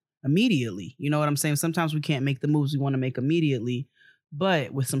want immediately. You know what I'm saying? Sometimes we can't make the moves we want to make immediately,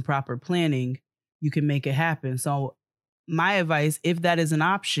 but with some proper planning, you can make it happen. So my advice, if that is an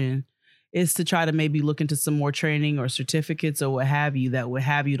option, is to try to maybe look into some more training or certificates or what have you that would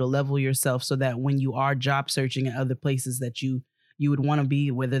have you to level yourself so that when you are job searching in other places that you would want to be,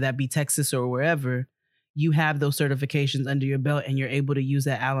 whether that be Texas or wherever, you have those certifications under your belt and you're able to use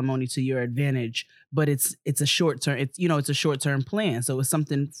that alimony to your advantage. But it's a short term, it's a short term plan. So it's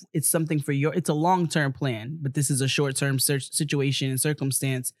something for it's a long term plan, but this is a short term situation and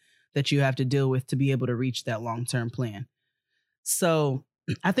circumstance that you have to deal with to be able to reach that long term plan. So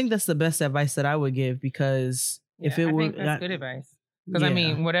I think that's the best advice that I would give, because I think that's good advice.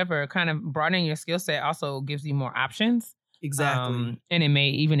 Because whatever kind of broadening your skill set also gives you more options. Exactly. And it may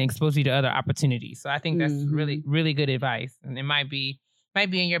even expose you to other opportunities. So I think that's Mhm. really, really good advice. And it might be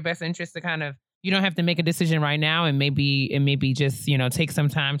in your best interest to kind of, you don't have to make a decision right now, and maybe just, take some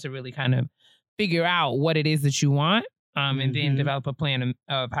time to really kind of figure out what it is that you want, and then Mhm. develop a plan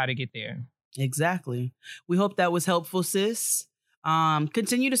of how to get there. Exactly. We hope that was helpful, sis.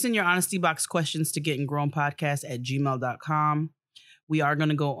 Continue to send your honesty box questions to gettinggrowmpodcast@gmail.com. We are going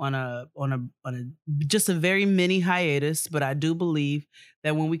to go on a just a very mini hiatus, but I do believe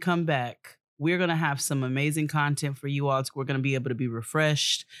that when we come back, we're going to have some amazing content for you all. We're going to be able to be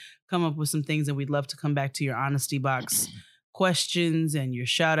refreshed, come up with some things, and we'd love to come back to your honesty box questions and your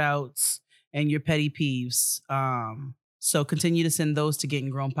shout outs and your petty peeves. So continue to send those to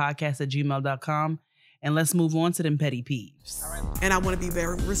gettinggrownpodcast@gmail.com, and let's move on to them petty peeves. And I want to be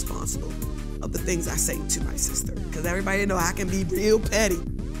very responsible of the things I say to my sister, because everybody know I can be real petty.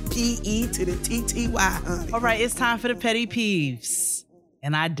 P-E to the T-T-Y, honey. All right, it's time for the petty peeves,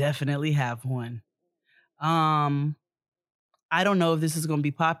 and I definitely have one. I don't know if this is going to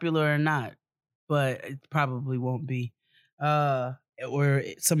be popular or not, but it probably won't be. Or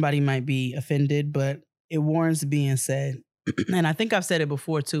somebody might be offended, but it warrants being said. And I think I've said it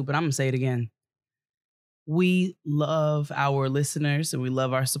before too, but I'm going to say it again. We love our listeners and we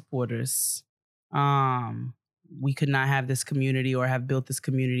love our supporters. We could not have this community or have built this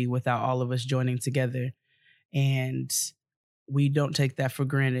community without all of us joining together. And we don't take that for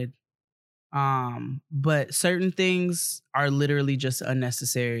granted. But certain things are literally just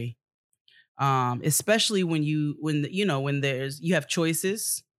unnecessary. Especially when you have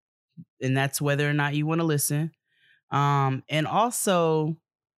choices, and that's whether or not you want to listen. And also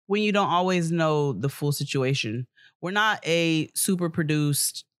when you don't always know the full situation. We're not a super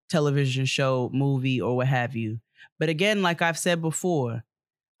produced television show, movie, or what have you. But again, like I've said before,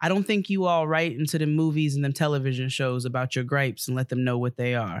 I don't think you all write into the movies and them television shows about your gripes and let them know what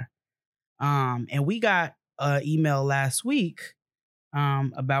they are. And we got an email last week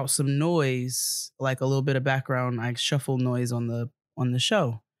about some noise, like a little bit of background, like shuffle noise on the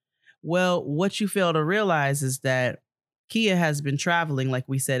show. Well, what you fail to realize is that Kia has been traveling, like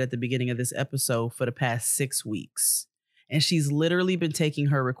we said at the beginning of this episode, for the past 6 weeks. And she's literally been taking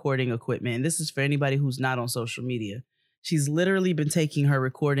her recording equipment. And this is for anybody who's not on social media. She's literally been taking her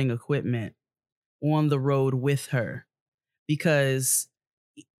recording equipment on the road with her, because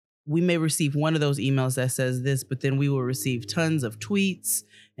we may receive one of those emails that says this, but then we will receive tons of tweets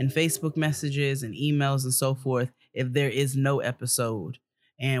and Facebook messages and emails and so forth if there is no episode.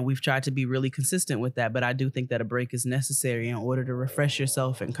 And we've tried to be really consistent with that. But I do think that a break is necessary in order to refresh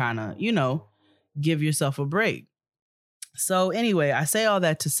yourself and kind of, give yourself a break. So anyway, I say all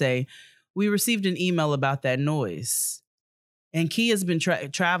that to say we received an email about that noise. And Kia's been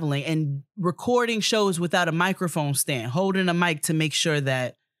traveling and recording shows without a microphone stand, holding a mic to make sure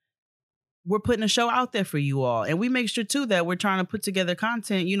that we're putting a show out there for you all. And we make sure too that we're trying to put together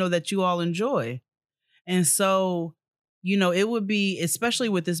content, that you all enjoy. And so, it would be, especially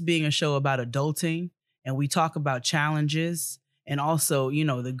with this being a show about adulting, and we talk about challenges and also,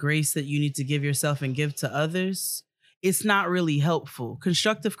 the grace that you need to give yourself and give to others. It's not really helpful.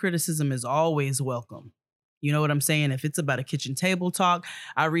 Constructive criticism is always welcome. You know what I'm saying? If it's about a kitchen table talk,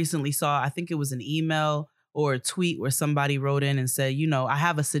 I recently saw, I think it was an email or a tweet where somebody wrote in and said, I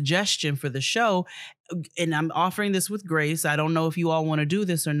have a suggestion for the show and I'm offering this with grace. I don't know if you all want to do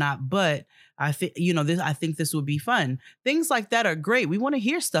this or not, but I think, I think this would be fun. Things like that are great. We want to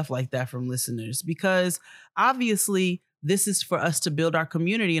hear stuff like that from listeners, because obviously this is for us to build our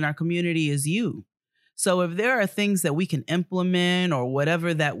community, and our community is you. So if there are things that we can implement or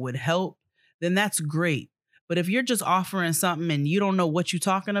whatever that would help, then that's great. But if you're just offering something and you don't know what you're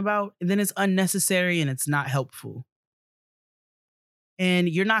talking about, then it's unnecessary and it's not helpful. And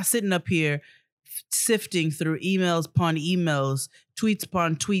you're not sitting up here sifting through emails upon emails, tweets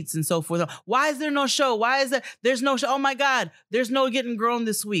upon tweets, and so forth. Why is there no show? Why is there's no show? Oh my God, there's no Getting Grown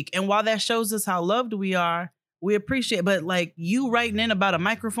this week. And while that shows us how loved we are, we appreciate it. But like, you writing in about a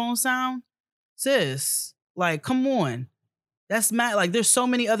microphone sound, sis, like, come on. That's mad. Like, there's so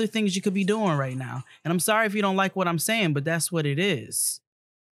many other things you could be doing right now. And I'm sorry if you don't like what I'm saying, but that's what it is.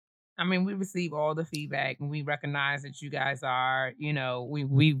 I mean, we receive all the feedback, and we recognize that you guys are,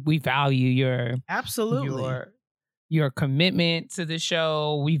 we value your absolutely your commitment to the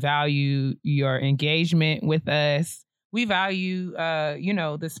show. We value your engagement with us. We value,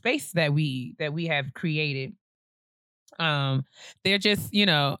 the space that we have created. They're just,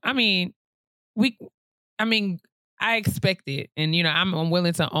 I expect it. And, I'm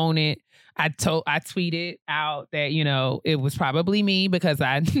willing to own it. I tweeted out that, it was probably me because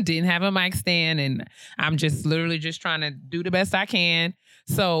I didn't have a mic stand and I'm just literally just trying to do the best I can.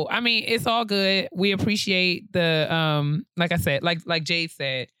 So, I mean, it's all good. We appreciate the, like I said, like Jade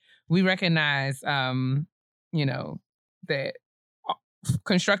said, we recognize, that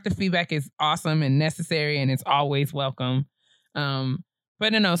constructive feedback is awesome and necessary and it's always welcome.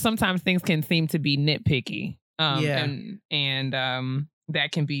 But sometimes things can seem to be nitpicky. And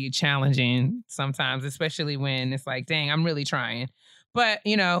that can be challenging sometimes, especially when it's like, dang, I'm really trying. But,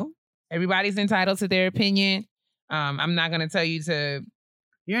 everybody's entitled to their opinion. I'm not going to tell you to...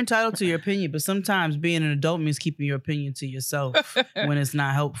 You're entitled to your opinion, but sometimes being an adult means keeping your opinion to yourself when it's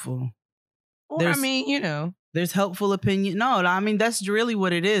not helpful. There's helpful opinion. No, I mean, that's really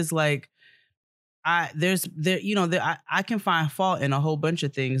what it is. Like, I can find fault in a whole bunch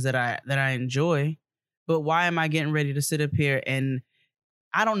of things that I enjoy, but why am I getting ready to sit up here and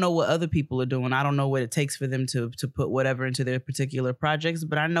I don't know what other people are doing. I don't know what it takes for them to put whatever into their particular projects,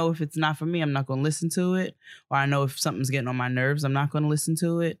 but I know if it's not for me, I'm not going to listen to it. Or I know if something's getting on my nerves, I'm not going to listen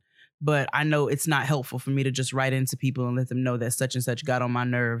to it. But I know it's not helpful for me to just write into people and let them know that such and such got on my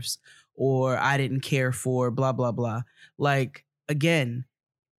nerves or I didn't care for blah, blah, blah. Like, again,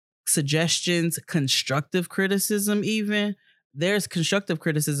 suggestions, constructive criticism even. There's constructive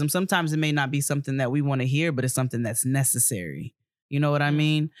criticism. Sometimes it may not be something that we want to hear, but it's something that's necessary. You know what I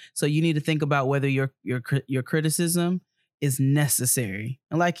mean? So you need to think about whether your criticism is necessary.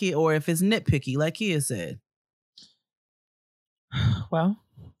 And or if it's nitpicky, like Kia said. Well,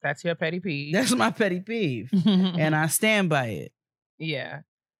 that's your petty peeve. That's my petty peeve. And I stand by it. Yeah.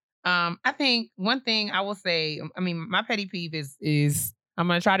 I think one thing I will say, my petty peeve is I'm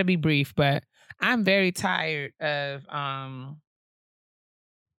going to try to be brief, but I'm very tired of,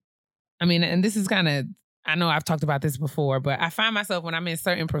 and this is kind of, I know I've talked about this before, but I find myself when I'm in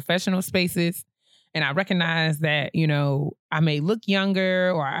certain professional spaces and I recognize that, I may look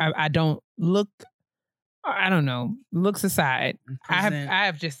younger or I don't look, I don't know, looks aside. I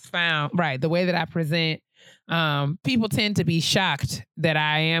have just found, the way that I present, people tend to be shocked that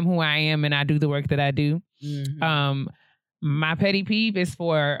I am who I am and I do the work that I do. Mm-hmm. My petty peeve is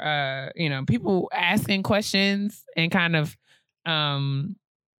for, people asking questions and kind of,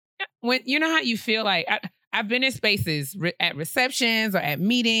 when how you feel like I've been in spaces at receptions or at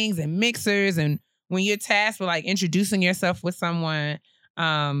meetings and mixers, and when you're tasked with like introducing yourself with someone,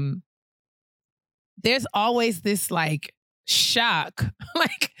 there's always this like shock.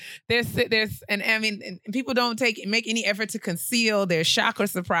 Like there's and people don't make any effort to conceal their shock or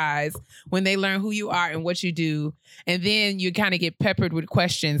surprise when they learn who you are and what you do. And then you kind of get peppered with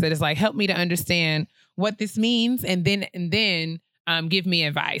questions that is like, help me to understand what this means. And then give me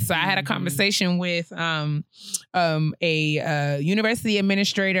advice. So I had a conversation with a university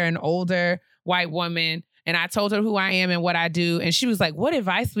administrator, an older white woman, and I told her who I am and what I do. And she was like, what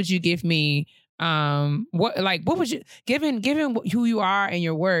advice would you give me? What would you, given who you are and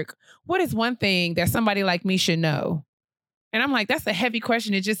your work, what is one thing that somebody like me should know? And I'm like, that's a heavy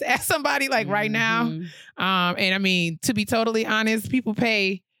question to just ask somebody like right now. And to be totally honest, people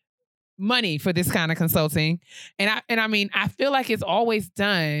pay money for this kind of consulting. And I feel like it's always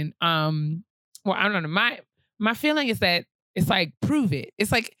done. I don't know. My feeling is that it's like, prove it.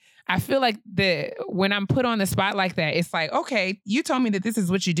 It's like, I feel like when I'm put on the spot like that, it's like, okay, you told me that this is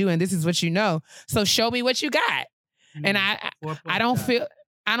what you do and this is what you know. So show me what you got. And I don't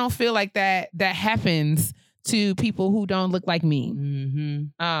feel like that happens to people who don't look like me.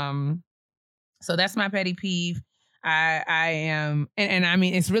 Mm-hmm. So that's my petty peeve. I am, and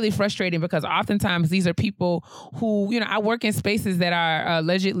it's really frustrating because oftentimes these are people who, I work in spaces that are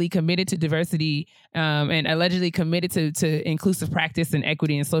allegedly committed to diversity and allegedly committed to inclusive practice and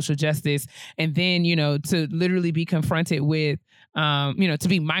equity and social justice. And then, to literally be confronted with, to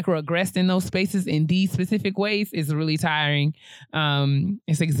be microaggressed in those spaces in these specific ways is really tiring.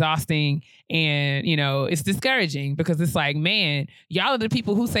 It's exhausting and, it's discouraging because it's like, man, y'all are the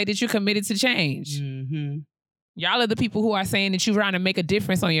people who say that you're committed to change. Mm-hmm. Y'all are the people who are saying that you're trying to make a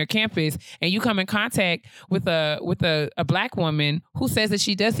difference on your campus, and you come in contact with a Black woman who says that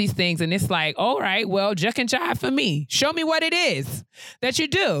she does these things, and it's like, all right, well, juck and jive for me. Show me what it is that you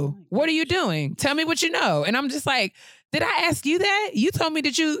do. What are you doing? Tell me what you know. And I'm just like, did I ask you that? You told me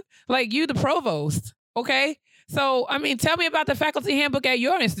that you the provost, okay? So, tell me about the faculty handbook at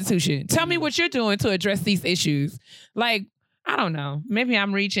your institution. Tell me what you're doing to address these issues. Like, I don't know. Maybe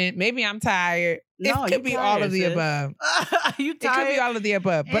I'm reaching. Maybe I'm tired. No, it could be all of the above. You tired? It could be all of the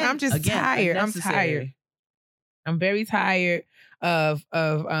above. But I'm just tired. I'm tired. I'm very tired of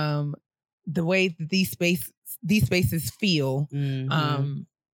the way that these spaces feel. Mhm.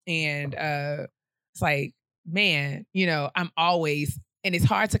 And it's like, man, I'm always, and it's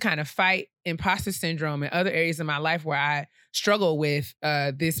hard to kind of fight imposter syndrome in other areas of my life where I struggle with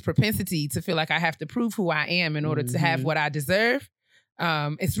this propensity to feel like I have to prove who I am in order to have what I deserve.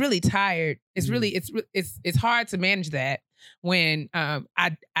 It's really tired. It's really, it's hard to manage that when I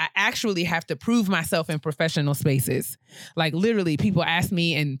actually have to prove myself in professional spaces. Like literally people ask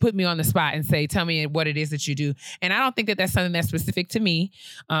me and put me on the spot and say, tell me what it is that you do. And I don't think that that's something that's specific to me.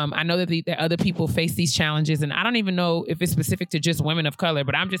 I know that other people face these challenges, and I don't even know if it's specific to just women of color,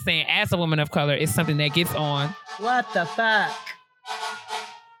 but I'm just saying as a woman of color, it's something that gets on. What the fuck?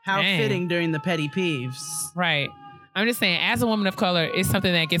 How Dang. fitting during the petty peeves. Right. I'm just saying as a woman of color, it's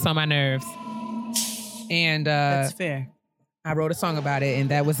something that gets on my nerves. And That's fair. I wrote a song about it,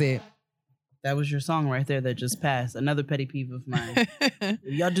 and that was it. That was your song right there that just passed. Another petty peeve of mine.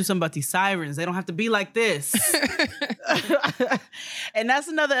 Y'all do something about these sirens. They don't have to be like this. And that's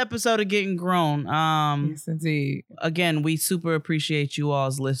another episode of Getting Grown. Yes, indeed. Again, we super appreciate you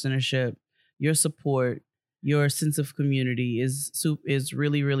all's listenership, your support, your sense of community is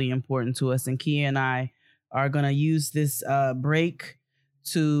really, really important to us. And Kia and I are going to use this break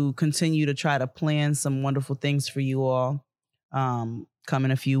to continue to try to plan some wonderful things for you all. Come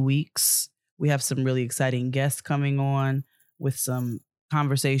in a few weeks. We have some really exciting guests coming on with some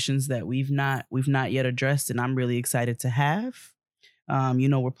conversations that we've not yet addressed, and I'm really excited to have.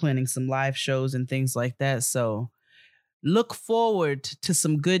 We're planning some live shows and things like that. So look forward to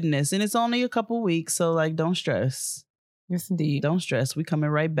some goodness. And it's only a couple weeks, so don't stress. Yes, indeed. Don't stress. We coming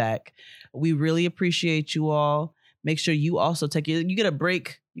right back. We really appreciate you all. Make sure you also you get a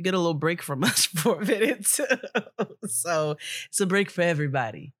break. You get a little break from us for a minute too. So it's a break for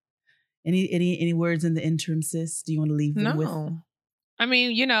everybody. Any words in the interim, sis? Do you want to leave them with? I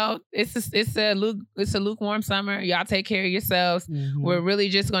mean, it's a lukewarm summer. Y'all take care of yourselves. Mm-hmm. We're really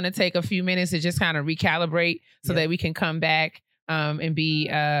just going to take a few minutes to just kind of recalibrate so that we can come back and be,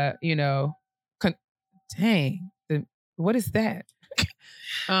 what is that?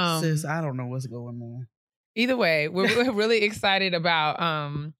 Sis, I don't know what's going on. Either way, we're really excited about,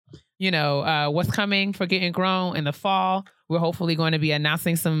 what's coming for Getting Grown in the fall. We're hopefully going to be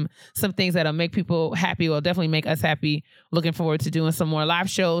announcing some things that'll make people happy, or definitely make us happy. Looking forward to doing some more live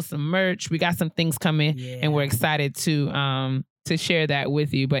shows, some merch. We got some things coming, and we're excited to share that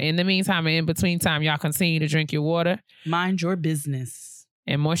with you. But in the meantime and in between time, y'all continue to drink your water. Mind your business.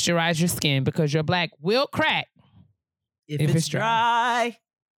 And moisturize your skin, because your black will crack if it's dry.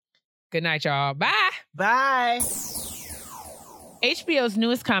 Good night, y'all. Bye. Bye. HBO's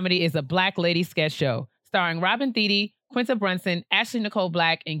newest comedy is a Black Lady sketch show starring Robin Thede, Quinta Brunson, Ashley Nicole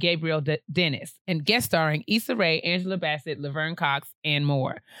Black, and Gabriel Dennis, and guest starring Issa Rae, Angela Bassett, Laverne Cox, and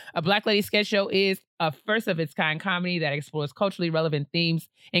more. A Black Lady sketch show is a first-of-its-kind comedy that explores culturally relevant themes,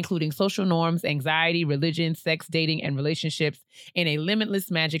 including social norms, anxiety, religion, sex, dating, and relationships in a limitless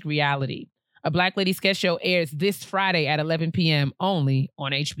magic reality. A Black Lady sketch show airs this Friday at 11 p.m. only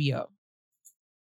on HBO.